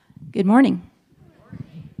Good morning.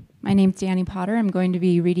 My name's Danny Potter. I'm going to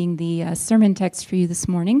be reading the sermon text for you this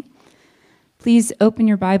morning. Please open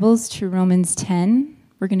your Bibles to Romans 10.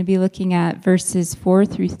 We're going to be looking at verses 4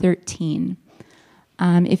 through 13.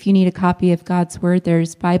 If you need a copy of God's Word,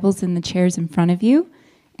 there's Bibles in the chairs in front of you,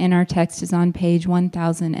 and our text is on page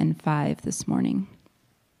 1005 this morning.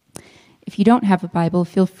 If you don't have a Bible,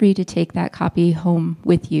 feel free to take that copy home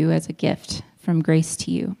with you as a gift from Grace to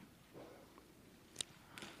you.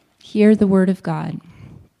 Hear the word of God.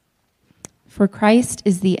 For Christ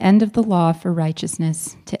is the end of the law for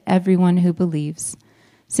righteousness to everyone who believes.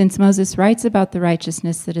 Since Moses writes about the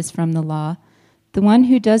righteousness that is from the law, the one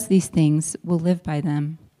who does these things will live by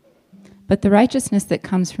them. But the righteousness that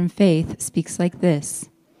comes from faith speaks like this: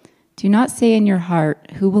 do not say in your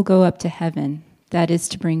heart, who will go up to heaven, that is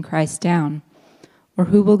to bring Christ down, or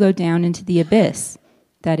who will go down into the abyss,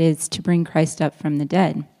 that is to bring Christ up from the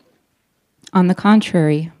dead. On the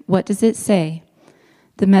contrary, what does it say?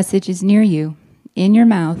 The message is near you, in your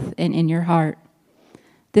mouth and in your heart.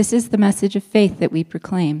 This is the message of faith that we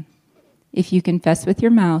proclaim. If you confess with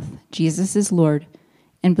your mouth Jesus is Lord,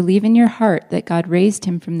 and believe in your heart that God raised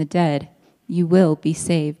him from the dead, you will be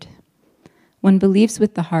saved. One believes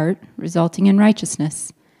with the heart, resulting in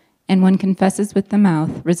righteousness, and one confesses with the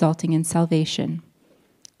mouth, resulting in salvation.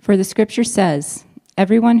 For the scripture says,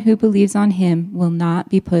 everyone who believes on him will not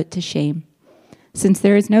be put to shame. Since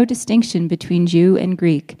there is no distinction between Jew and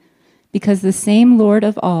Greek, because the same Lord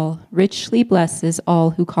of all richly blesses all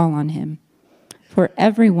who call on him. For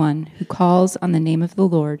everyone who calls on the name of the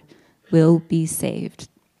Lord will be saved.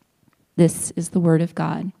 This is the word of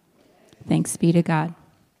God. Thanks be to God.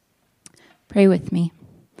 Pray with me.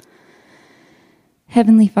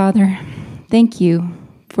 Heavenly Father, thank you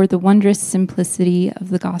for the wondrous simplicity of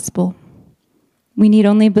the gospel. We need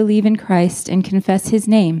only believe in Christ and confess his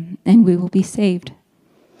name, and we will be saved.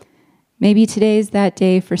 Maybe today is that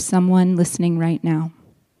day for someone listening right now.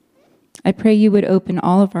 I pray you would open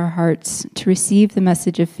all of our hearts to receive the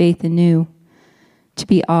message of faith anew, to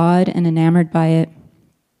be awed and enamored by it,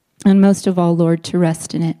 and most of all, Lord, to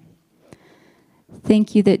rest in it.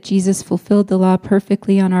 Thank you that Jesus fulfilled the law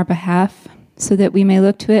perfectly on our behalf, so that we may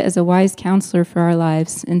look to it as a wise counselor for our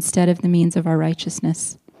lives instead of the means of our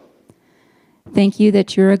righteousness. Thank you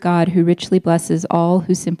that you're a God who richly blesses all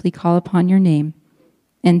who simply call upon your name.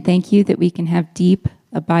 And thank you that we can have deep,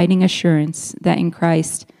 abiding assurance that in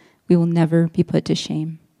Christ we will never be put to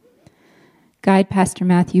shame. Guide Pastor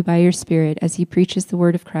Matthew by your Spirit as he preaches the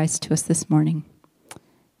word of Christ to us this morning.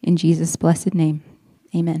 In Jesus' blessed name,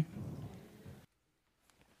 amen.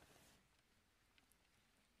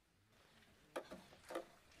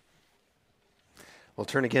 We'll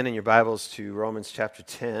turn again in your Bibles to Romans chapter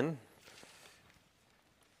 10.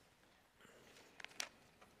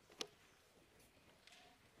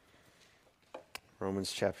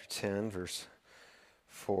 Romans chapter 10, verse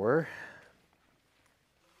 4.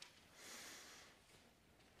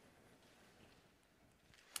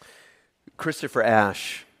 Christopher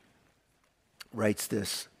Ash writes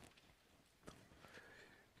this: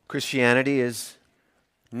 Christianity is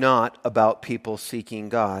not about people seeking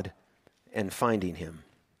God and finding him.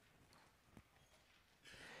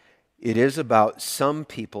 It is about some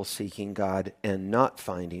people seeking God and not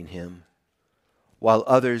finding him, while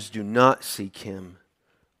others do not seek him,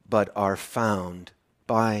 but are found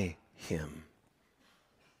by him.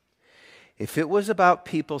 If it was about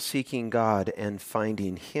people seeking God and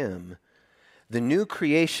finding him, the new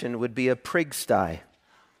creation would be a pigsty.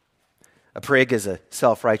 A prig is a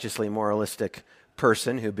self-righteously moralistic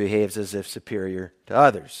person who behaves as if superior to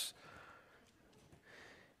others.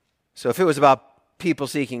 So if it was about people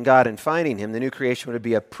seeking God and finding him, the new creation would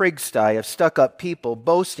be a pigsty of stuck-up people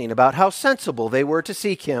boasting about how sensible they were to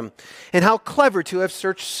seek him and how clever to have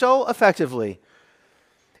searched so effectively.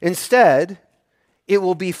 Instead, it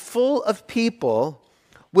will be full of people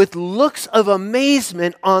with looks of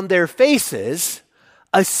amazement on their faces,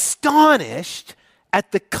 astonished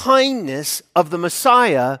at the kindness of the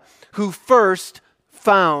Messiah who first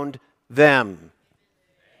found them.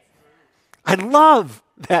 I love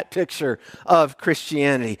that picture of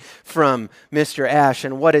Christianity from Mr. Ash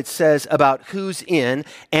and what it says about who's in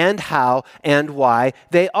and how and why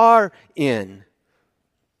they are in.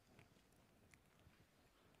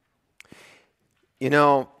 You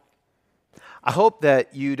know, I hope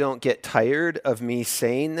that you don't get tired of me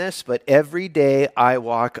saying this, but every day I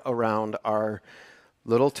walk around our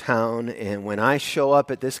little town, and when I show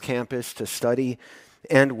up at this campus to study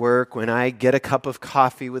and work, when I get a cup of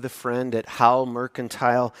coffee with a friend at Howell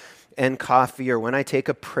Mercantile and Coffee, or when I take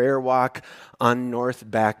a prayer walk on North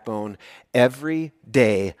Backbone, every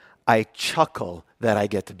day I chuckle that I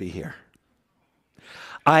get to be here.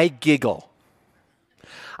 I giggle.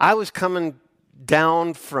 I was coming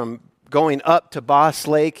down from going up to Boss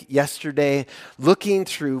Lake yesterday, looking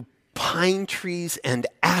through pine trees and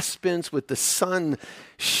aspens with the sun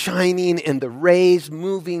shining and the rays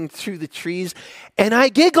moving through the trees, and I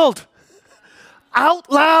giggled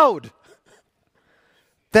out loud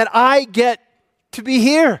that I get to be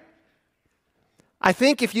here. I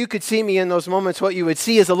think if you could see me in those moments, what you would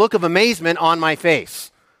see is a look of amazement on my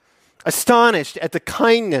face, astonished at the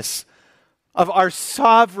kindness of our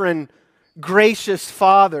sovereign, gracious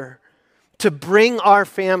Father to bring our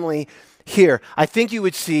family here. I think you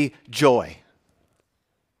would see joy.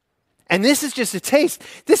 And this is just a taste.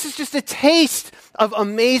 This is just a taste of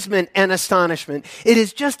amazement and astonishment. It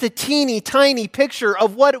is just a teeny tiny picture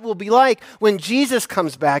of what it will be like when Jesus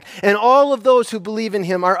comes back and all of those who believe in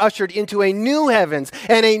him are ushered into a new heavens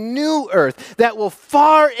and a new earth that will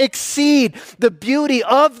far exceed the beauty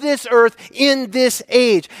of this earth in this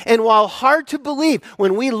age. And while hard to believe,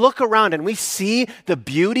 when we look around and we see the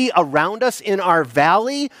beauty around us in our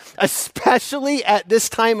valley, especially at this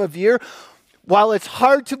time of year, while it's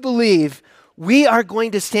hard to believe, we are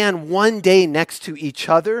going to stand one day next to each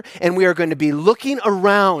other and we are going to be looking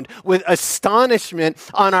around with astonishment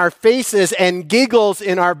on our faces and giggles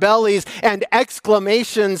in our bellies and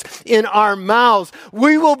exclamations in our mouths.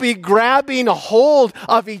 We will be grabbing hold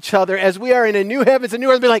of each other as we are in a new heavens and new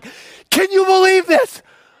earth and be like, can you believe this?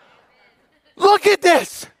 Look at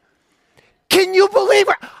this. Can you believe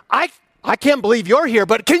it? I can't believe you're here,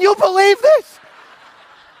 but can you believe this?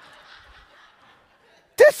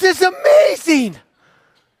 This is amazing.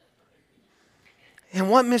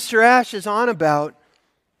 And what Mr. Ash is on about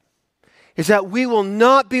is that we will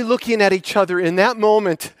not be looking at each other in that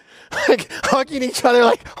moment, like hugging each other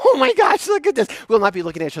like, oh my gosh, look at this. We'll not be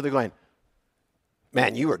looking at each other going,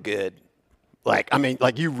 man, you were good.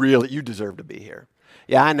 You deserve to be here.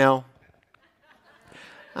 Yeah, I know.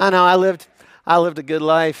 I lived a good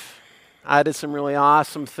life. I did some really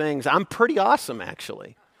awesome things. I'm pretty awesome,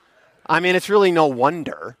 actually. I mean, it's really no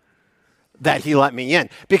wonder that he let me in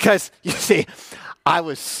because, you see, I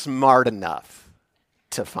was smart enough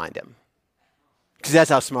to find him because that's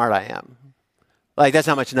how smart I am. Like, that's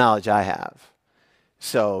how much knowledge I have.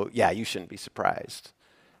 So, yeah, you shouldn't be surprised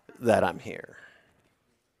that I'm here.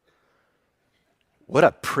 What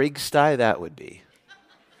a pigsty that would be.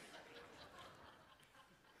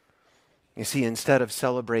 You see, instead of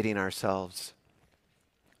celebrating ourselves,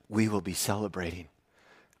 we will be celebrating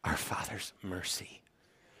our Father's mercy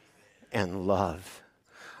and love,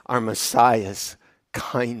 our Messiah's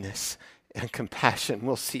kindness and compassion.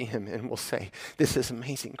 We'll see him and we'll say, this is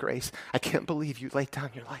amazing grace. I can't believe you laid down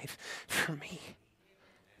your life for me.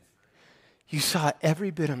 You saw every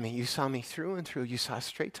bit of me. You saw me through and through. You saw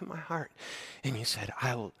straight to my heart. And you said,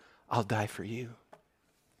 I'll die for you.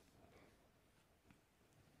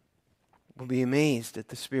 We'll be amazed at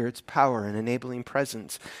the Spirit's power and enabling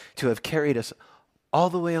presence to have carried us all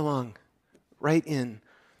the way along, right in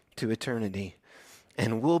to eternity.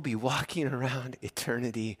 And we'll be walking around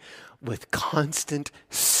eternity with constant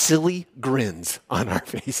silly grins on our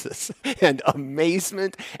faces and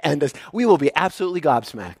amazement. And we will be absolutely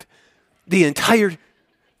gobsmacked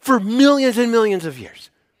for millions and millions of years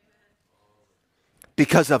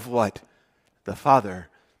because of what the Father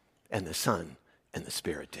and the Son and the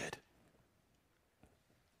Spirit did.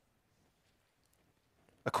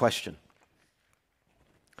 A question.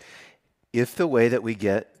 If the way that we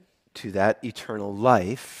get to that eternal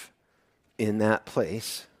life in that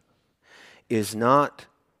place is not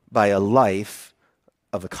by a life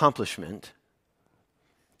of accomplishment,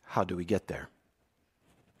 how do we get there?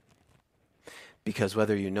 Because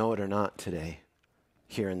whether you know it or not today,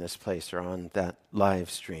 here in this place or on that live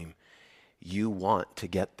stream, you want to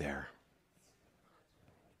get there.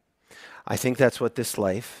 I think that's what this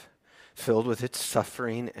life, filled with its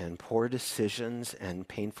suffering and poor decisions and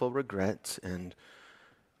painful regrets and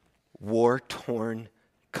war-torn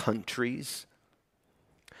countries,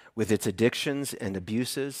 with its addictions and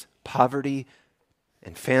abuses, poverty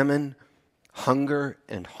and famine, hunger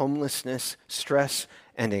and homelessness, stress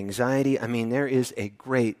and anxiety. I mean, there is a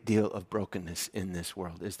great deal of brokenness in this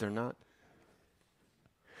world, is there not?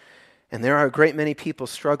 And there are a great many people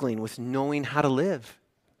struggling with knowing how to live.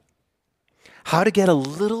 How to get a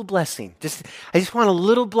little blessing. I just want a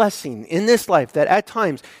little blessing in this life that at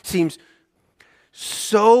times seems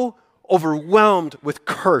so overwhelmed with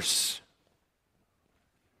curse.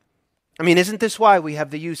 I mean, isn't this why we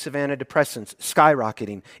have the use of antidepressants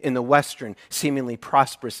skyrocketing in the Western, seemingly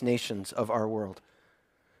prosperous nations of our world?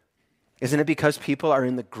 Isn't it because people are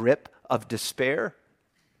in the grip of despair?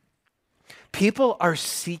 People are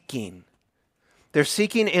seeking. They're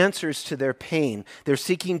seeking answers to their pain. They're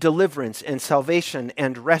seeking deliverance and salvation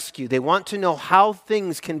and rescue. They want to know how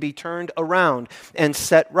things can be turned around and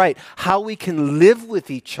set right, how we can live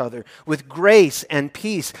with each other with grace and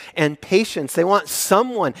peace and patience. They want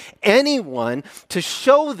someone, anyone, to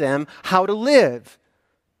show them how to live.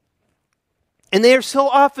 And they are so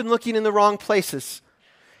often looking in the wrong places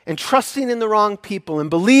and trusting in the wrong people and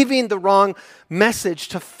believing the wrong message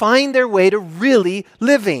to find their way to really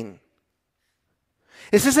living.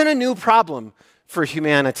 This isn't a new problem for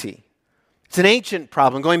humanity. It's an ancient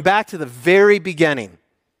problem going back to the very beginning.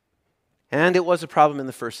 And it was a problem in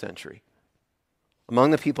the first century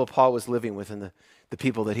among the people Paul was living with and the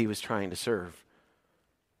people that he was trying to serve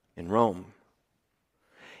in Rome.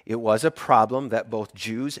 It was a problem that both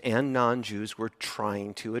Jews and non-Jews were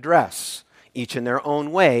trying to address, each in their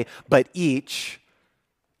own way, but each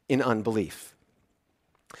in unbelief.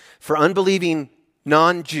 For unbelieving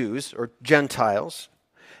non-Jews or Gentiles,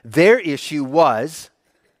 their issue was,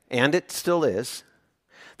 and it still is,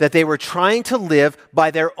 that they were trying to live by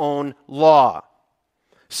their own law,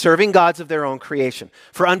 serving gods of their own creation.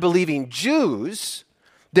 For unbelieving Jews,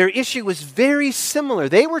 their issue was very similar.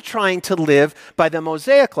 They were trying to live by the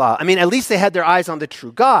Mosaic law. I mean, at least they had their eyes on the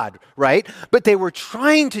true God, right? But they were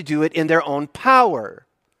trying to do it in their own power.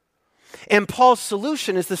 And Paul's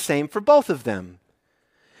solution is the same for both of them.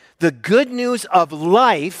 The good news of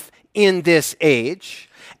life in this age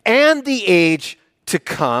and the age to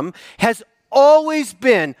come has always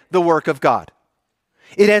been the work of God.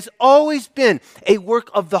 It has always been a work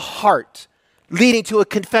of the heart, leading to a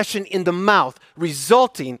confession in the mouth,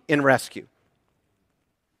 resulting in rescue.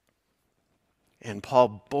 And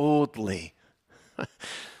Paul boldly,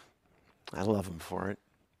 I love him for it,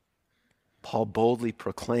 Paul boldly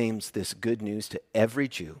proclaims this good news to every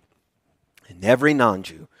Jew and every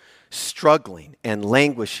non-Jew, struggling and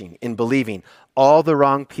languishing in believing all the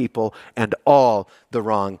wrong people and all the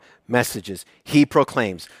wrong messages. He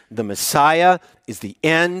proclaims the Messiah is the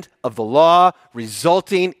end of the law,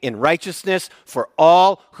 resulting in righteousness for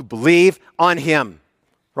all who believe on him.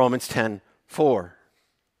 Romans 10:4.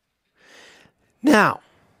 Now,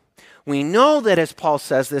 we know that as Paul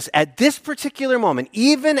says this, at this particular moment,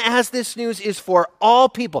 even as this news is for all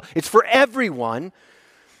people, it's for everyone,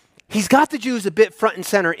 he's got the Jews a bit front and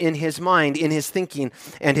center in his mind, in his thinking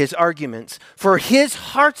and his arguments. For his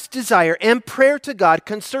heart's desire and prayer to God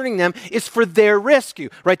concerning them is for their rescue.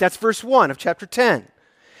 Right? That's verse 1 of chapter 10.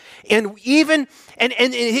 And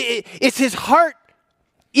it's his heart,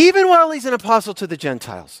 even while he's an apostle to the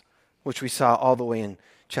Gentiles, which we saw all the way in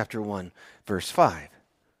chapter 1, verse 5.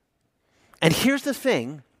 And here's the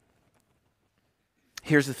thing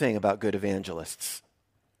about good evangelists.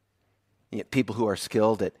 People who are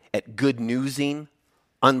skilled at good newsing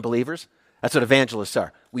unbelievers. That's what evangelists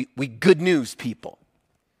are. We good news people.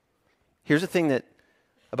 Here's the thing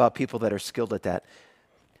about people that are skilled at that.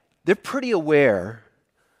 They're pretty aware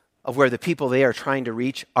of where the people they are trying to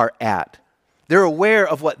reach are at. They're aware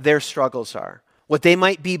of what their struggles are, what they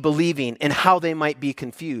might be believing, and how they might be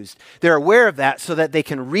confused. They're aware of that so that they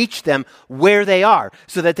can reach them where they are,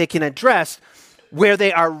 so that they can address where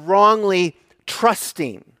they are wrongly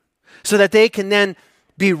trusting, so that they can then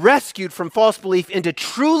be rescued from false belief into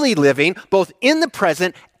truly living, both in the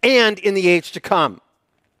present and in the age to come,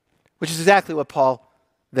 which is exactly what Paul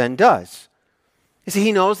then does. You see,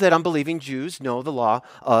 he knows that unbelieving Jews know the law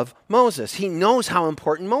of Moses. He knows how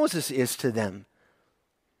important Moses is to them,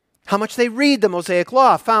 how much they read the Mosaic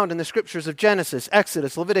law found in the scriptures of Genesis,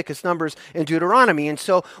 Exodus, Leviticus, Numbers, and Deuteronomy. And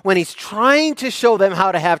so when he's trying to show them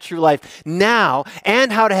how to have true life now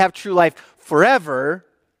and how to have true life forever,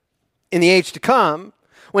 in the age to come,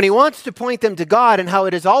 when he wants to point them to God and how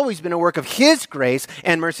it has always been a work of his grace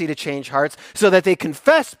and mercy to change hearts so that they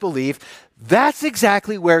confess belief, that's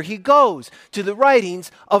exactly where he goes, to the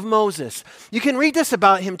writings of Moses. You can read this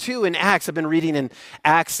about him too in Acts. I've been reading in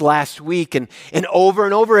Acts last week, and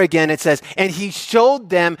over again it says, and he showed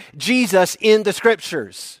them Jesus in the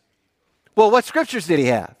scriptures. Well, what scriptures did he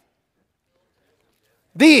have?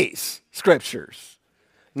 These scriptures,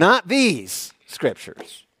 not these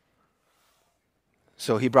scriptures.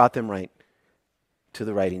 So he brought them right to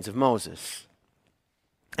the writings of Moses.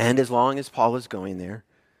 And as long as Paul is going there,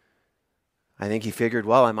 I think he figured,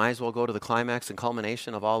 well, I might as well go to the climax and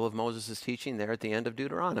culmination of all of Moses' teaching there at the end of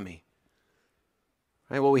Deuteronomy.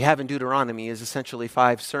 Right? What we have in Deuteronomy is essentially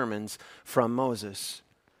 5 sermons from Moses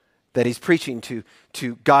that he's preaching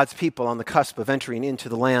to God's people on the cusp of entering into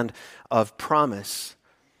the land of promise.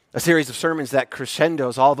 A series of sermons that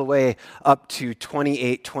crescendos all the way up to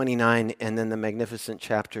 28, 29, and then the magnificent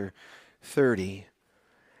chapter 30.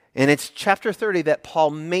 And it's chapter 30 that Paul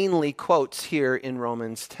mainly quotes here in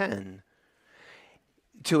Romans 10,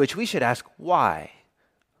 to which we should ask, why?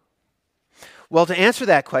 Well, to answer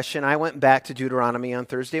that question, I went back to Deuteronomy on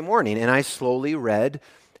Thursday morning, and I slowly read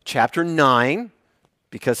chapter 9,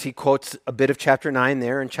 because he quotes a bit of chapter 9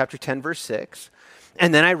 there in chapter 10, verse 6.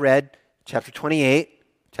 And then I read chapter 28,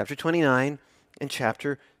 chapter 29, and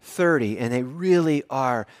chapter 30, and they really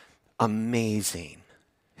are amazing.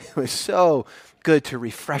 It was so good to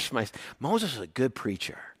refresh my... Moses was a good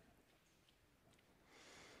preacher.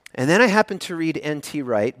 And then I happened to read N.T.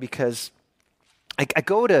 Wright because I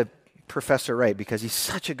go to Professor Wright because he's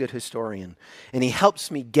such a good historian, and he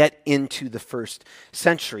helps me get into the first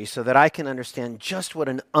century so that I can understand just what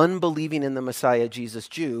an unbelieving in the Messiah, Jesus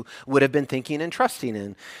Jew, would have been thinking and trusting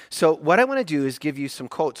in. So what I want to do is give you some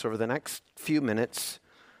quotes over the next few minutes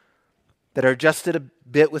that are adjusted a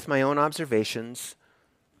bit with my own observations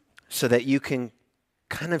so that you can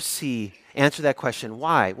kind of answer that question,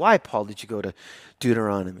 why? Why, Paul, did you go to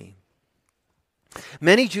Deuteronomy?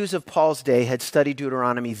 Many Jews of Paul's day had studied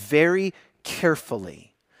Deuteronomy very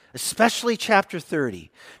carefully, especially chapter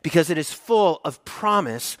 30, because it is full of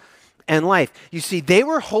promise and life. You see, they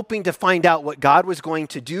were hoping to find out what God was going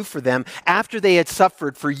to do for them after they had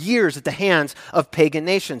suffered for years at the hands of pagan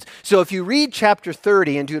nations. So if you read chapter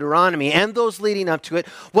 30 in Deuteronomy and those leading up to it,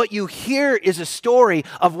 what you hear is a story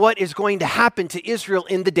of what is going to happen to Israel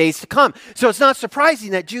in the days to come. So it's not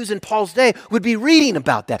surprising that Jews in Paul's day would be reading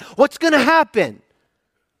about that. What's going to happen?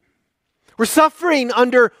 We're suffering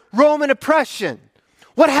under Roman oppression.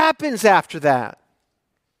 What happens after that?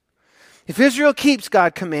 If Israel keeps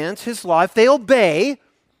God's commands, his law, if they obey,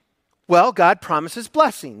 well, God promises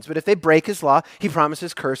blessings. But if they break his law, he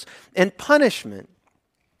promises curse and punishment.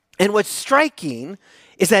 And what's striking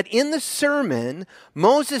is that in the sermon,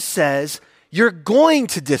 Moses says, you're going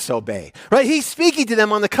to disobey, right? He's speaking to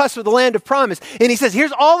them on the cusp of the land of promise. And he says,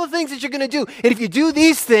 here's all the things that you're going to do. And if you do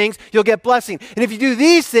these things, you'll get blessing. And if you do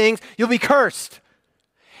these things, you'll be cursed.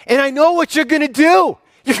 And I know what you're going to do.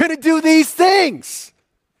 You're going to do these things.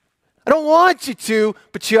 I don't want you to,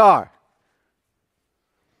 but you are.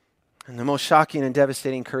 And the most shocking and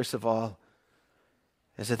devastating curse of all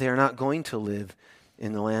is that they are not going to live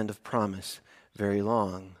in the land of promise very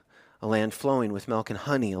long. A land flowing with milk and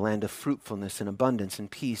honey, a land of fruitfulness and abundance and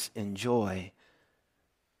peace and joy,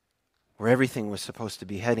 where everything was supposed to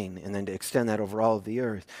be heading, and then to extend that over all of the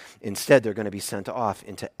earth. Instead, they're going to be sent off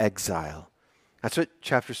into exile. That's what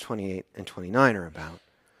chapters 28 and 29 are about.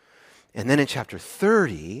 And then in chapter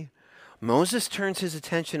 30, Moses turns his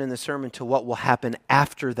attention in the sermon to what will happen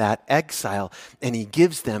after that exile, and he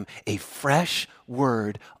gives them a fresh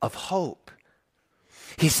word of hope.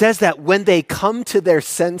 He says that when they come to their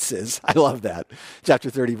senses, I love that,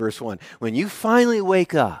 chapter 30, verse 1, when you finally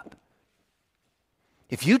wake up,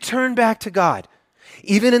 if you turn back to God,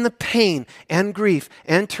 even in the pain and grief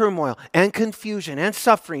and turmoil and confusion and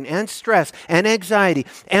suffering and stress and anxiety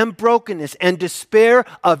and brokenness and despair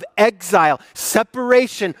of exile,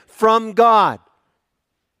 separation from God,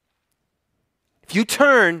 if you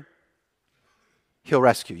turn, he'll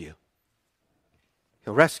rescue you.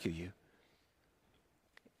 He'll rescue you.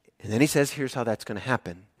 And then he says, here's how that's going to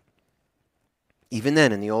happen. Even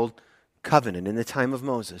then, in the old covenant, in the time of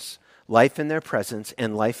Moses, life in their presence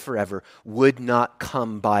and life forever would not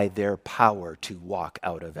come by their power to walk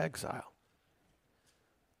out of exile.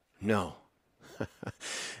 No.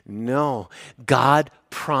 No. God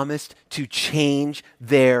promised to change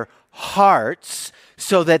their hearts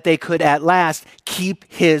so that they could at last keep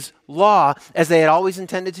his law as they had always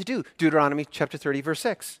intended to do. Deuteronomy chapter 30, verse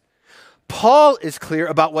 6. Paul is clear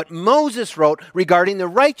about what Moses wrote regarding the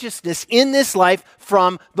righteousness in this life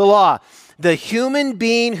from the law. The human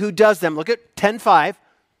being who does them, look at 10:5,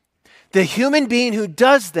 the human being who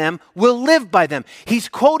does them will live by them. He's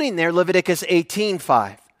quoting there Leviticus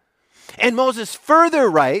 18:5. And Moses further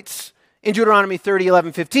writes in Deuteronomy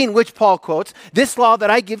 30:11-15, which Paul quotes, this law that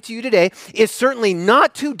I give to you today is certainly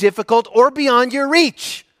not too difficult or beyond your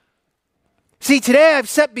reach. See, today I've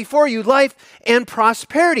set before you life and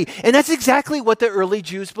prosperity. And that's exactly what the early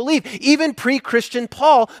Jews believed. Even pre-Christian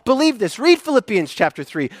Paul believed this. Read Philippians chapter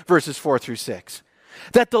 3, verses 4-6.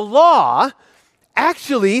 That the law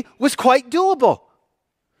actually was quite doable.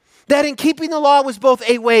 That in keeping the law was both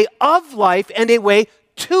a way of life and a way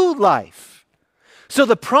to life. So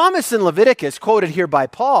the promise in Leviticus, quoted here by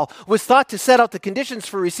Paul, was thought to set out the conditions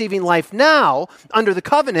for receiving life now under the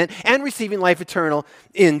covenant and receiving life eternal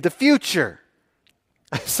in the future.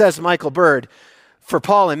 Says Michael Bird, for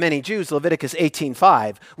Paul and many Jews, Leviticus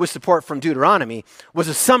 18:5, with support from Deuteronomy, was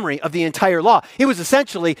a summary of the entire law. It was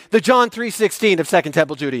essentially the John 3:16 of Second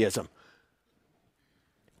Temple Judaism.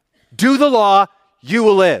 Do the law, you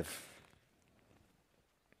will live.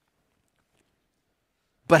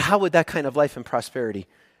 But how would that kind of life and prosperity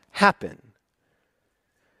happen?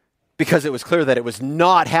 Because it was clear that it was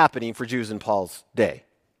not happening for Jews in Paul's day.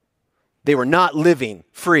 They were not living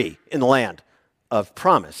free in the land of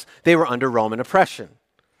promise. They were under Roman oppression.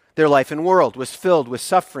 Their life and world was filled with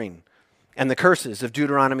suffering and the curses of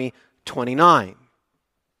Deuteronomy 29.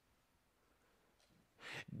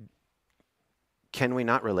 Can we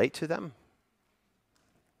not relate to them?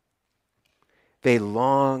 They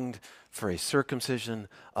longed for a circumcision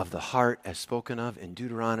of the heart as spoken of in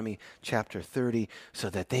Deuteronomy chapter 30 so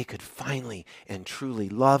that they could finally and truly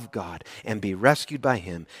love God and be rescued by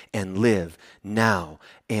Him and live now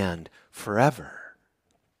and forever.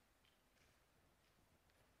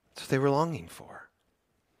 That's what they were longing for.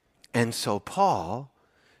 And so Paul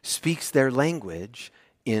speaks their language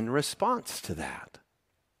in response to that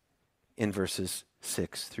in verses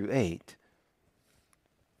 6 through 8.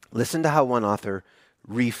 Listen to how one author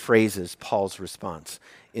rephrases Paul's response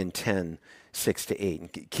in 10, 6 to 8.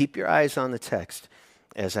 And keep your eyes on the text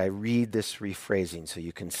as I read this rephrasing so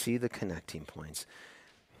you can see the connecting points.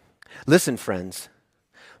 Listen, friends,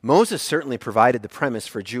 Moses certainly provided the premise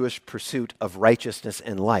for Jewish pursuit of righteousness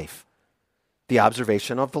and life, the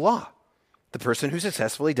observation of the law. The person who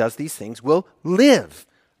successfully does these things will live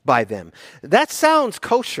by them. That sounds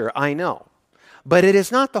kosher, I know, but it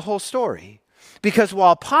is not the whole story. Because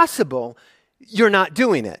while possible, you're not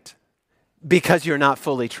doing it because you're not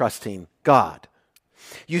fully trusting God.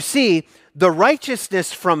 You see, the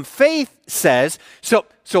righteousness from faith says, so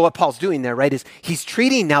what Paul's doing there, right, is he's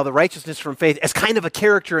treating now the righteousness from faith as kind of a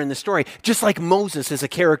character in the story, just like Moses is a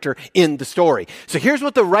character in the story. So here's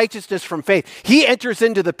what the righteousness from faith, he enters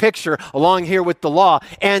into the picture along here with the law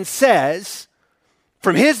and says,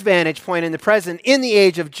 from his vantage point in the present, in the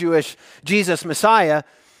age of Jesus Messiah,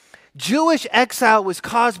 Jewish exile was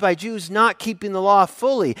caused by Jews not keeping the law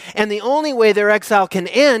fully. And the only way their exile can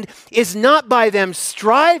end is not by them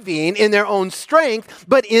striving in their own strength,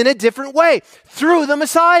 but in a different way, through the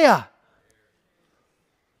Messiah.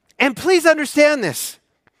 And please understand this.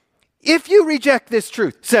 If you reject this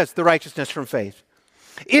truth, says the righteousness from faith,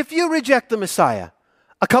 if you reject the Messiah,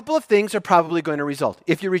 a couple of things are probably going to result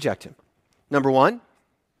if you reject him. Number one,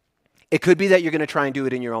 it could be that you're going to try and do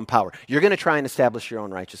it in your own power. You're going to try and establish your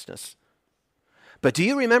own righteousness. But do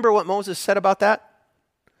you remember what Moses said about that?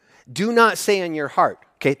 Do not say in your heart.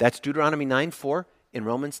 Okay, that's Deuteronomy 9:4 in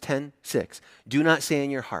Romans 10:6. Do not say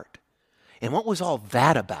in your heart. And what was all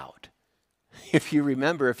that about? If you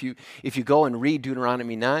remember, if you go and read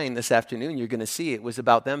Deuteronomy 9 this afternoon, you're going to see it was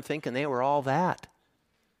about them thinking they were all that.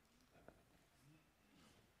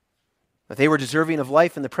 That they were deserving of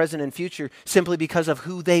life in the present and future simply because of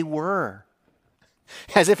who they were.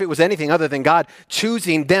 As if it was anything other than God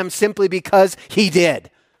choosing them simply because He did.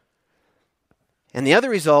 And the other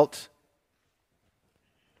result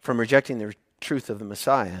from rejecting the truth of the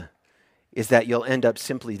Messiah is that you'll end up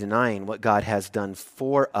simply denying what God has done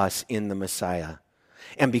for us in the Messiah.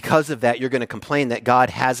 And because of that, you're going to complain that God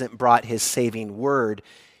hasn't brought His saving word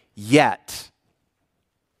yet.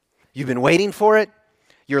 You've been waiting for it.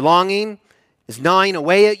 Your longing is gnawing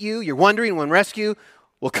away at you. You're wondering when rescue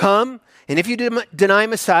will come. And if you deny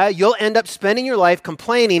Messiah, you'll end up spending your life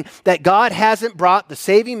complaining that God hasn't brought the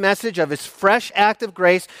saving message of His fresh act of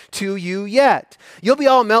grace to you yet. You'll be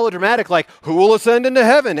all melodramatic like, who will ascend into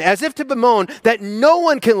heaven? As if to bemoan that no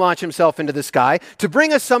one can launch himself into the sky to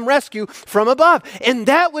bring us some rescue from above. And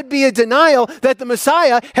that would be a denial that the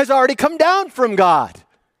Messiah has already come down from God,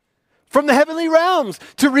 from the heavenly realms,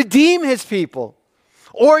 to redeem His people.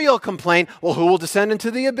 Or you'll complain, well, who will descend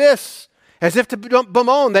into the abyss? As if to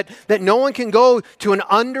bemoan that no one can go to an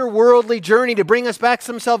underworldly journey to bring us back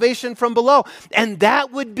some salvation from below. And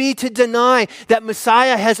that would be to deny that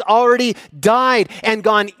Messiah has already died and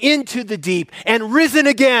gone into the deep and risen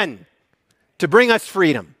again to bring us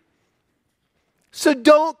freedom. So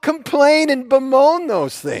don't complain and bemoan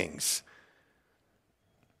those things.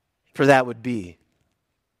 For that would be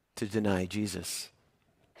to deny Jesus.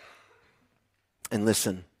 And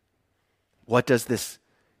listen, what does this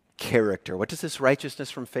character, what does this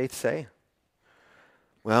righteousness from faith say?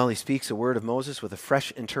 Well, he speaks a word of Moses with a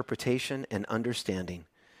fresh interpretation and understanding.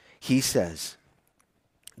 He says,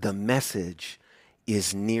 the message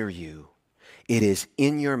is near you. It is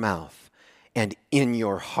in your mouth and in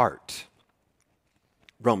your heart.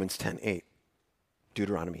 Romans 10:8,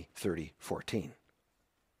 Deuteronomy 30:14.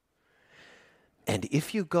 And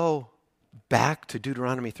if you go back to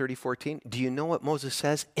Deuteronomy 30:14, do you know what Moses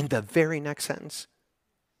says in the very next sentence?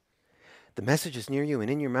 The message is near you and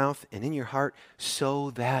in your mouth and in your heart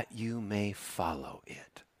so that you may follow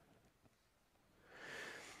it.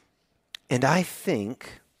 And I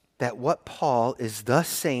think that what Paul is thus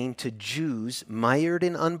saying to Jews mired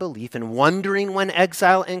in unbelief and wondering when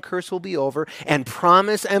exile and curse will be over and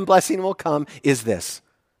promise and blessing will come is this: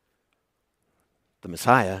 the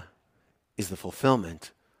Messiah is the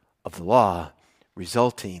fulfillment of the law,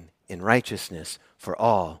 resulting in righteousness for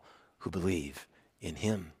all who believe in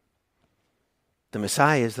him. The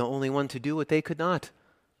Messiah is the only one to do what they could not.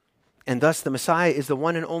 And thus the Messiah is the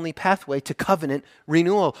one and only pathway to covenant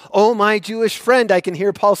renewal. Oh, my Jewish friend, I can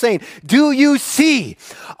hear Paul saying, do you see?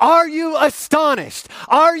 Are you astonished?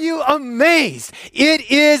 Are you amazed? It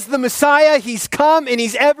is the Messiah. He's come and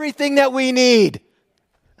he's everything that we need.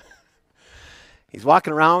 He's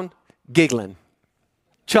walking around giggling,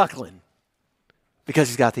 chuckling, because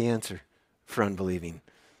he's got the answer for unbelieving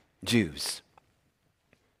Jews.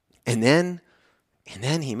 And then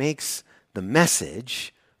he makes the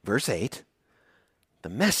message, verse 8, the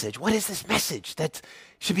message. What is this message that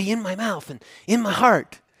should be in my mouth and in my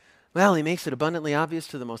heart? Well, he makes it abundantly obvious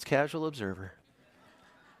to the most casual observer.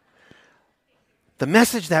 The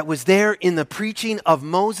message that was there in the preaching of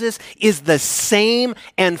Moses is the same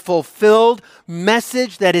and fulfilled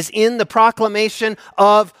message that is in the proclamation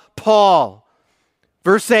of Paul.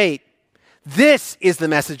 Verse 8, this is the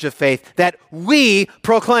message of faith that we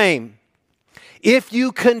proclaim. If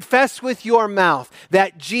you confess with your mouth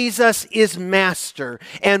that Jesus is Master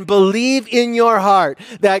and believe in your heart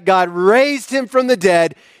that God raised him from the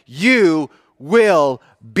dead, you will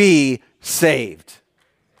be saved.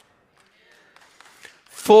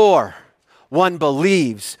 For one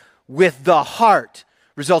believes with the heart,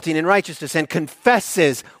 resulting in righteousness, and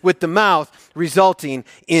confesses with the mouth, resulting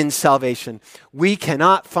in salvation. We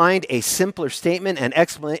cannot find a simpler statement and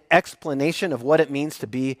explanation of what it means to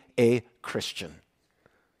be a Christian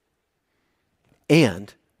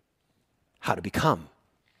and how to become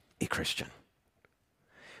a Christian.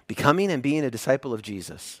 Becoming and being a disciple of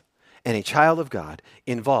Jesus and a child of God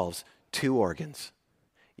involves two organs,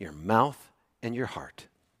 your mouth and your heart.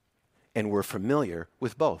 And we're familiar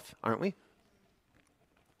with both, aren't we?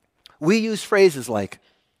 We use phrases like,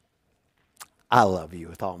 I love you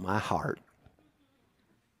with all my heart.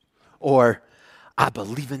 Or, I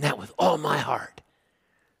believe in that with all my heart.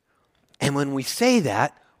 And when we say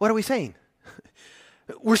that, what are we saying?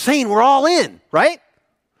 We're saying we're all in, right?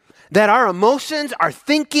 That our emotions, our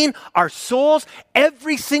thinking, our souls,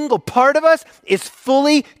 every single part of us is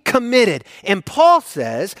fully committed. And Paul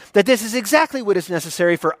says that this is exactly what is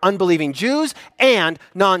necessary for unbelieving Jews and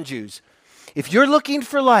non-Jews. If you're looking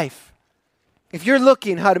for life, if you're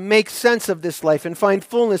looking how to make sense of this life and find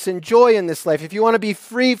fullness and joy in this life, if you want to be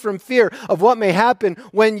free from fear of what may happen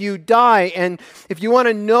when you die, and if you want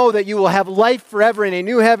to know that you will have life forever in a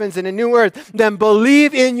new heavens and a new earth, then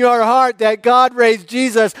believe in your heart that God raised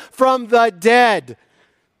Jesus from the dead.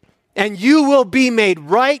 And you will be made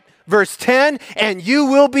right, verse 10, and you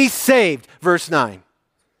will be saved, verse 9.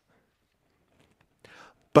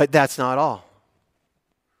 But that's not all.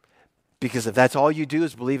 Because if that's all you do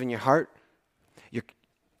is believe in your heart,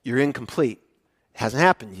 you're incomplete. It hasn't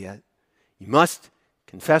happened yet. You must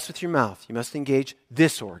confess with your mouth. You must engage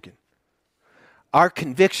this organ. Our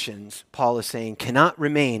convictions, Paul is saying, cannot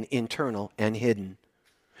remain internal and hidden.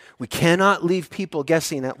 We cannot leave people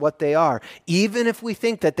guessing at what they are, even if we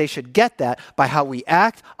think that they should get that by how we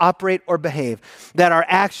act, operate, or behave. That our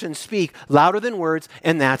actions speak louder than words,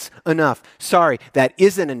 and that's enough. Sorry, that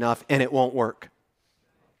isn't enough, and it won't work.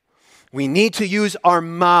 We need to use our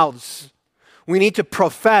mouths. We need to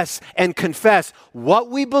profess and confess what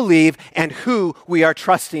we believe and who we are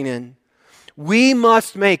trusting in. We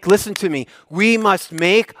must make, listen to me, we must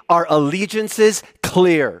make our allegiances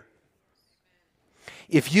clear.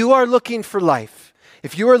 If you are looking for life,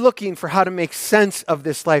 if you are looking for how to make sense of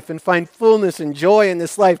this life and find fullness and joy in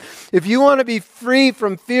this life, if you want to be free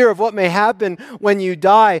from fear of what may happen when you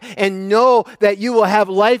die and know that you will have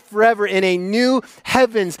life forever in a new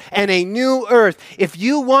heavens and a new earth, if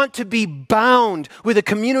you want to be bound with a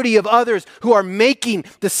community of others who are making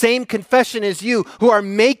the same confession as you, who are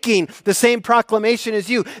making the same proclamation as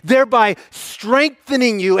you, thereby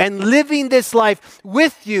strengthening you and living this life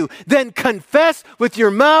with you, then confess with your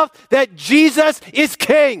mouth that Jesus is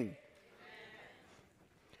King.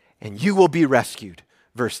 And you will be rescued,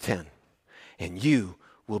 verse 10. And you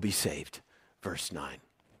will be saved, verse 9.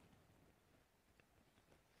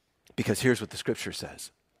 Because here's what the scripture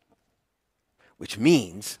says, which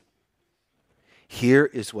means here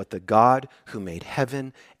is what the God who made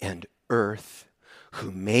heaven and earth, who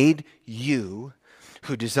made you,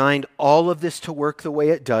 who designed all of this to work the way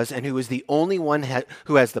it does, and who is the only one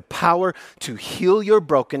who has the power to heal your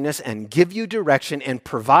brokenness and give you direction and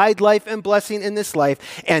provide life and blessing in this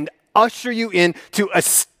life and usher you into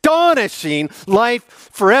astonishing life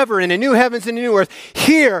forever in a new heavens and a new earth.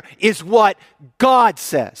 Here is what God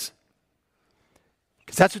says.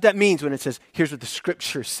 Because that's what that means when it says, here's what the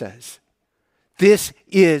Scripture says. This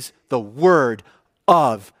is the Word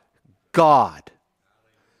of God.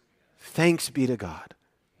 Thanks be to God.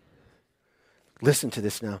 Listen to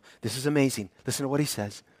this now. This is amazing. Listen to what he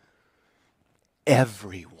says.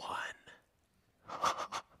 Everyone.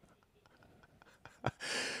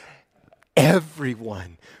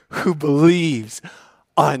 Everyone who believes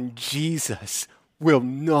on Jesus will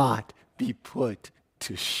not be put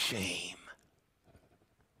to shame.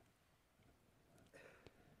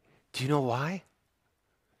 Do you know why?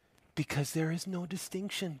 Because there is no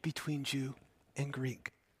distinction between Jew and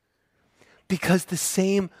Greek. Because the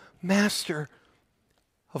same Master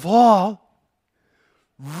of all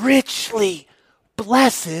richly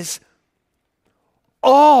blesses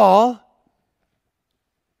all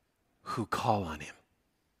who call on him.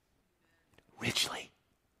 Richly.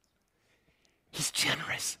 He's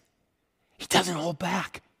generous. He doesn't hold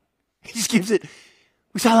back. He just gives it.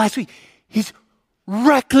 We saw last week. He's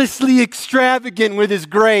recklessly extravagant with his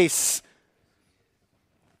grace.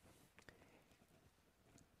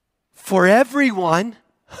 For everyone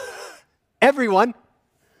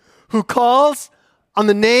who calls on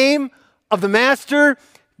the name of the Master,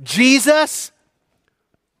 Jesus,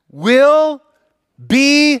 will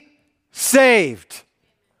be saved.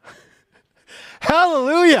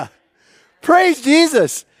 Hallelujah. Praise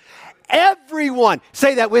Jesus. Everyone.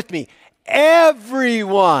 Say that with me.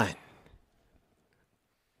 Everyone.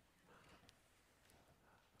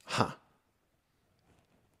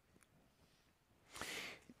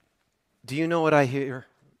 Do you know what I hear?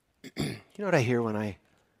 You know what I hear when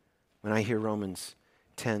I hear Romans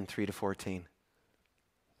 10, 3-14?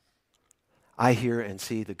 I hear and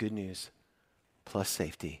see the good news plus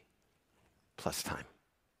safety plus time.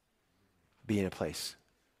 Be in a place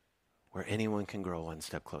where anyone can grow one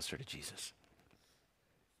step closer to Jesus.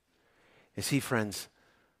 You see, friends,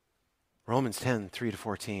 Romans 10,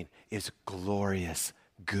 3-14 is glorious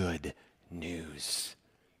good news.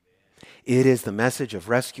 It is the message of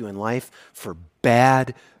rescue and life for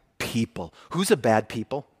bad people. Who's a bad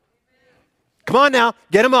people? Come on now,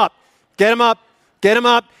 get them up. Get them up. Get them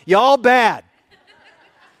up. Y'all bad.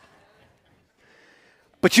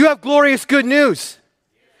 But you have glorious good news.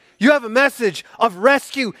 You have a message of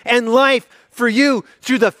rescue and life for you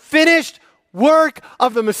through the finished work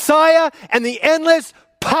of the Messiah and the endless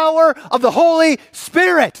power of the Holy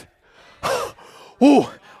Spirit. Ooh.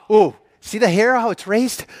 See the hair, how it's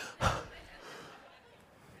raised?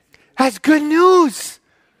 That's good news.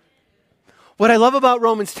 What I love about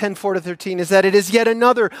Romans 10, 4-13 is that it is yet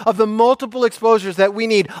another of the multiple exposures that we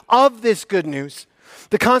need of this good news.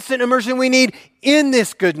 The constant immersion we need in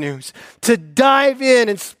this good news to dive in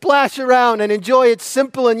and splash around and enjoy its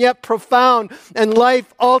simple and yet profound and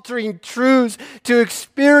life-altering truths to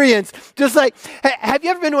experience. Just like, have you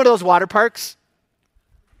ever been to one of those water parks?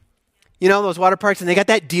 You know, those water parks, and they got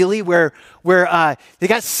that dealie where they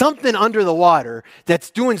got something under the water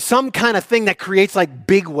that's doing some kind of thing that creates like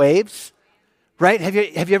big waves, right? Have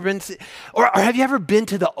you ever been to, or have you ever been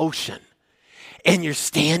to the ocean and you're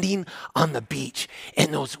standing on the beach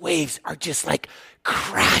and those waves are just like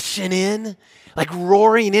crashing in, like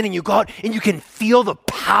roaring in, and you go out and you can feel the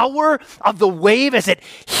power of the wave as it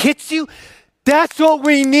hits you? That's what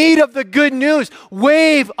we need of the good news.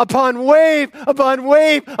 Wave upon wave upon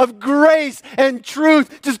wave of grace and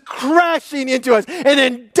truth just crashing into us and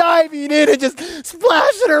then diving in and just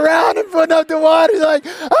splashing around and putting up the water. Like,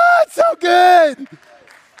 it's so good.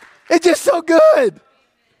 It's just so good.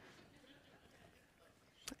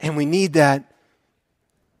 And we need that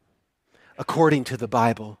according to the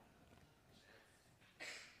Bible.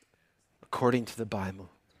 According to the Bible.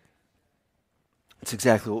 That's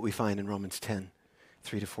exactly what we find in Romans 10,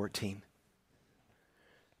 3-14.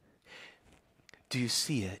 Do you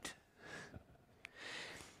see it?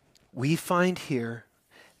 We find here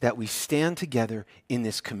that we stand together in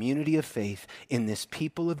this community of faith, in this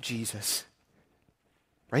people of Jesus,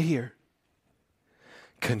 right here,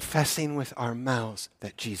 confessing with our mouths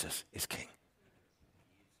that Jesus is King.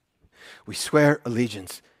 We swear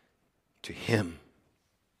allegiance to Him.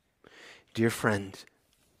 Dear friend,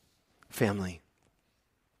 family,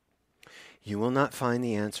 you will not find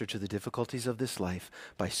the answer to the difficulties of this life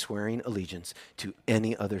by swearing allegiance to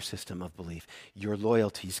any other system of belief. Your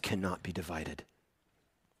loyalties cannot be divided.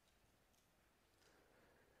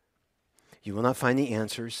 You will not find the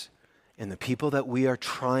answers, and the people that we are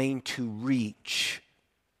trying to reach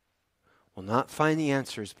will not find the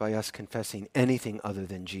answers by us confessing anything other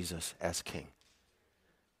than Jesus as King.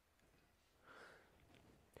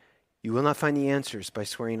 You will not find the answers by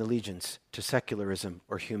swearing allegiance to secularism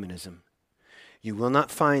or humanism. You will not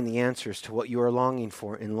find the answers to what you are longing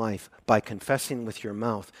for in life by confessing with your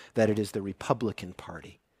mouth that it is the Republican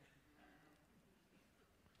Party.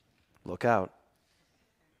 Look out.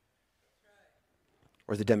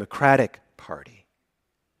 Or the Democratic Party.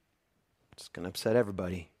 It's going to upset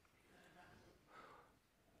everybody.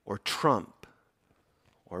 Or Trump.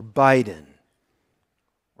 Or Biden.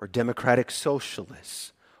 Or Democratic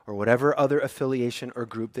Socialists. Or whatever other affiliation or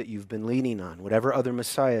group that you've been leaning on, whatever other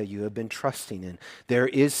Messiah you have been trusting in. There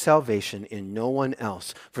is salvation in no one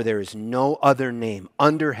else, for there is no other name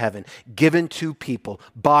under heaven given to people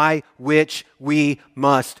by which we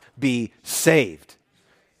must be saved.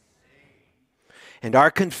 And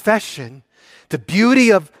our confession, the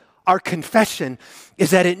beauty of our confession is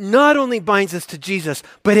that it not only binds us to Jesus,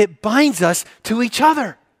 but it binds us to each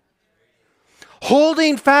other.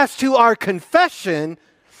 Holding fast to our confession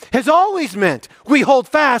has always meant we hold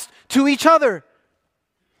fast to each other.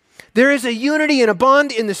 There is a unity and a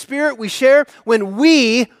bond in the Spirit we share when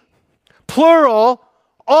we, plural,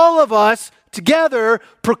 all of us together,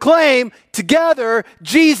 proclaim together,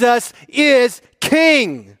 Jesus is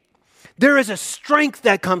King. There is a strength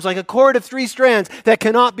that comes like a cord of 3 strands that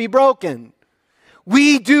cannot be broken.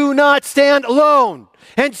 We do not stand alone,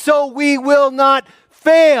 and so we will not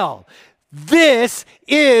fail. This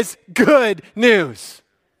is good news.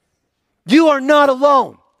 You are not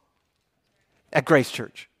alone at Grace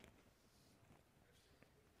Church.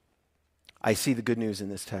 I see the good news in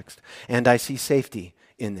this text, and I see safety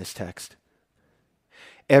in this text.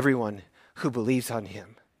 Everyone who believes on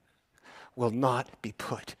him will not be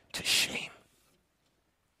put to shame.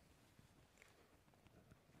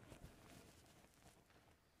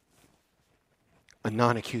 A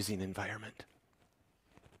non-accusing environment.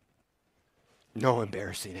 No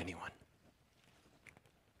embarrassing anyone.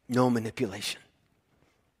 No manipulation,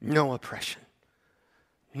 no oppression,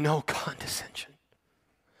 no condescension,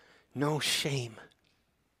 no shame,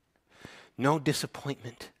 no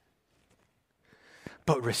disappointment,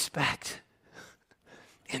 but respect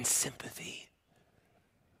and sympathy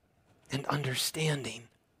and understanding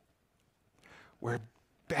where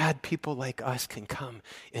bad people like us can come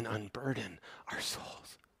and unburden our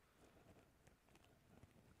souls.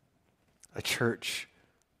 A church,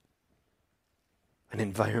 an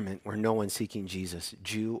environment where no one seeking Jesus,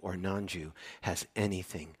 Jew or non-Jew, has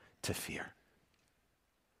anything to fear.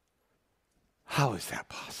 How is that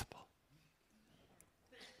possible?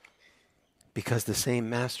 Because the same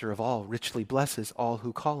master of all richly blesses all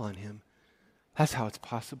who call on him. That's how it's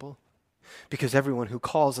possible. Because everyone who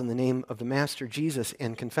calls on the name of the Master Jesus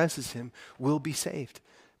and confesses him will be saved.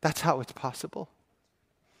 That's how it's possible.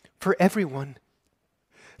 For everyone.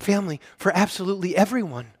 Family, for absolutely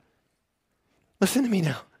everyone. Listen to me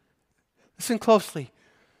now. Listen closely.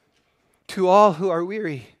 To all who are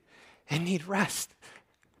weary and need rest.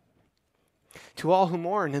 To all who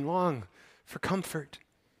mourn and long for comfort.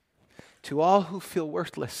 To all who feel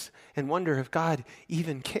worthless and wonder if God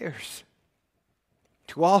even cares.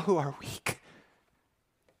 To all who are weak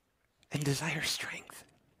and desire strength.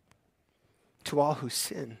 To all who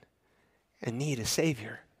sin and need a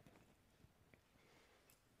Savior.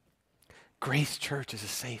 Grace Church is a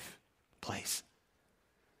safe place.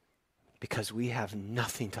 Because we have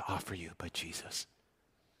nothing to offer you but Jesus.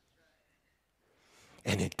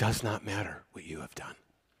 And it does not matter what you have done.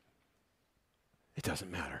 It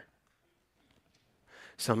doesn't matter.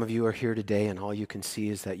 Some of you are here today and all you can see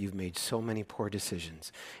is that you've made so many poor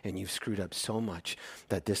decisions and you've screwed up so much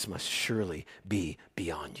that this must surely be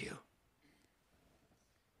beyond you.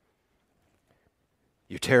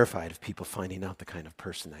 You're terrified of people finding out the kind of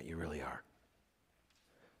person that you really are.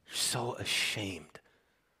 You're so ashamed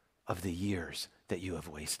of the years that you have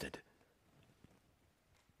wasted.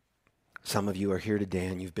 Some of you are here today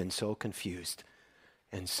and you've been so confused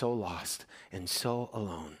and so lost and so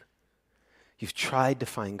alone. You've tried to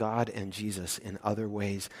find God and Jesus in other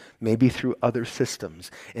ways, maybe through other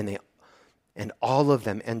systems, and all of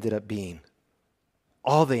them ended up being,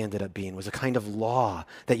 all they ended up being was a kind of law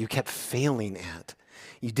that you kept failing at.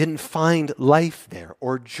 You didn't find life there,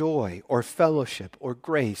 or joy, or fellowship, or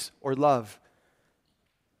grace, or love.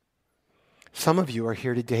 Some of you are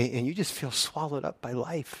here today and you just feel swallowed up by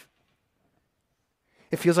life.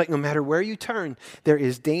 It feels like no matter where you turn, there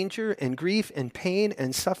is danger and grief and pain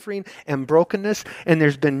and suffering and brokenness, and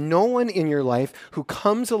there's been no one in your life who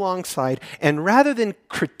comes alongside and rather than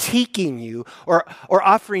critiquing you or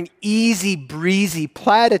offering easy breezy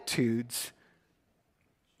platitudes,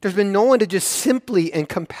 there's been no one to just simply and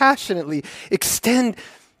compassionately extend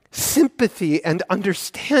sympathy and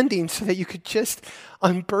understanding so that you could just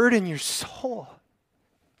unburden your soul.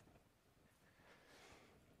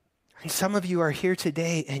 And some of you are here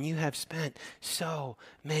today and you have spent so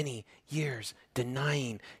many years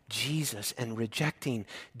denying Jesus and rejecting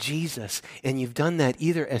Jesus. And you've done that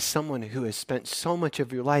either as someone who has spent so much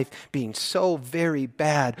of your life being so very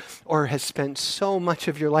bad, or has spent so much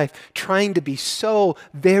of your life trying to be so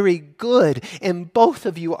very good. And both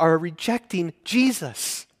of you are rejecting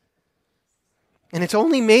Jesus. And it's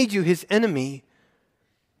only made you his enemy.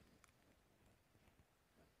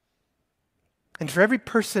 And for every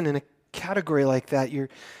person in a category like that, you're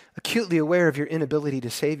acutely aware of your inability to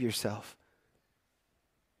save yourself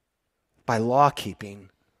by law keeping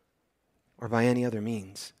or by any other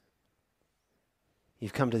means.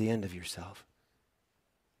 You've come to the end of yourself.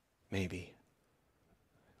 Maybe.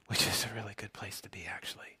 Which is a really good place to be,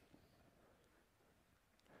 actually.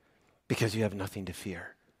 Because you have nothing to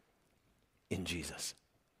fear in Jesus.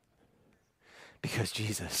 Because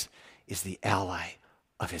Jesus is the ally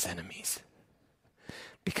of his enemies.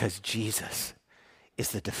 Because Jesus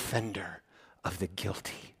is the defender of the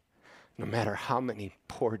guilty, no matter how many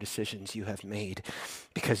poor decisions you have made.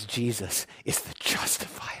 Because Jesus is the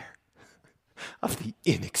justifier of the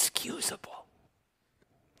inexcusable.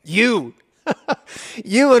 You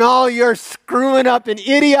and all your screwing up and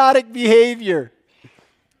idiotic behavior.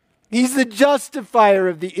 He's the justifier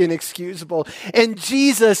of the inexcusable. And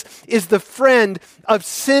Jesus is the friend of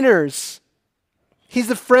sinners. He's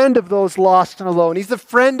the friend of those lost and alone. He's the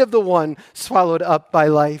friend of the one swallowed up by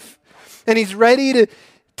life. And he's ready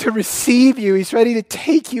to receive you. He's ready to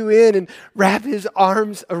take you in and wrap his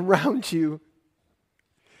arms around you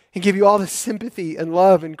and give you all the sympathy and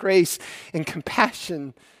love and grace and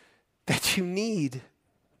compassion that you need.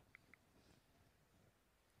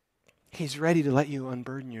 He's ready to let you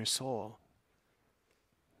unburden your soul.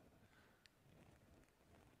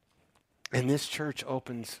 And this church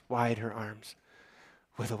opens wide her arms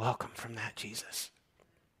with a welcome from that Jesus.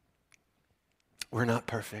 We're not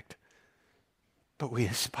perfect, but we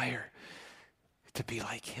aspire to be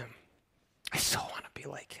like him. I so want to be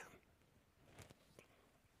like him.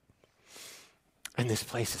 And this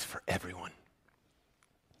place is for everyone.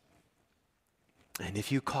 And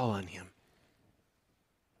if you call on him,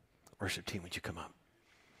 worship team, would you come up?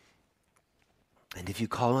 And if you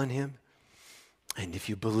call on him, and if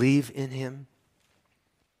you believe in him,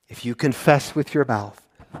 if you confess with your mouth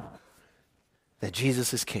that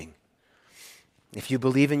Jesus is King, if you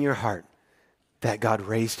believe in your heart that God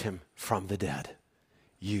raised him from the dead,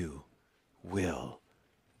 you will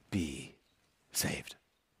be saved.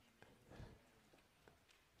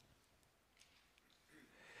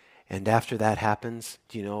 And after that happens,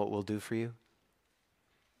 do you know what we'll do for you?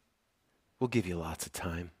 We'll give you lots of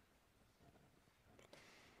time.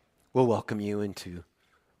 We'll welcome you into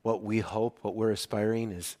what we hope, what we're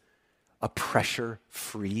aspiring is a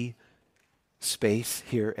pressure-free space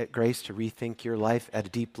here at Grace to rethink your life at a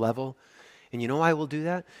deep level. And you know why we'll do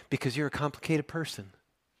that? Because you're a complicated person.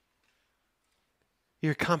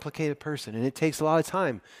 You're a complicated person, and it takes a lot of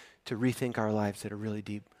time to rethink our lives at a really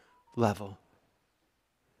deep level.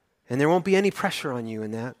 And there won't be any pressure on you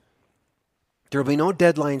in that. There will be no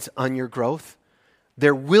deadlines on your growth.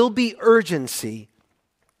 There will be urgency,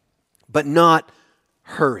 but not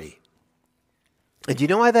hurry. And do you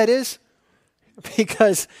know why that is?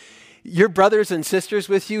 Because your brothers and sisters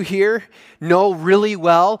with you here know really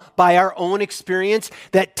well by our own experience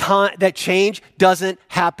that change doesn't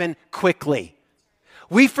happen quickly.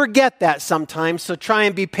 We forget that sometimes, so try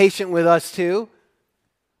and be patient with us too.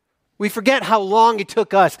 We forget how long it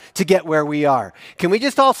took us to get where we are. Can we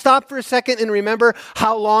just all stop for a second and remember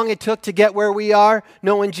how long it took to get where we are,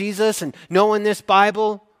 knowing Jesus and knowing this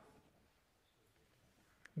Bible?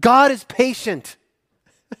 God is patient.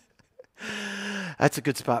 That's a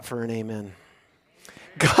good spot for an amen.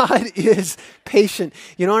 God is patient.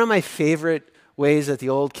 You know, one of my favorite ways that the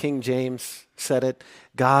old King James said it,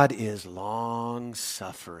 God is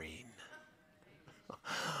long-suffering.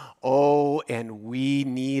 Oh, and we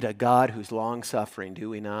need a God who's long-suffering,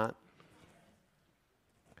 do we not?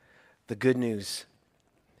 The good news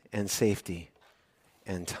and safety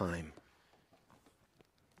and time.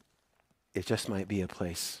 It just might be a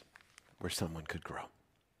place where someone could grow.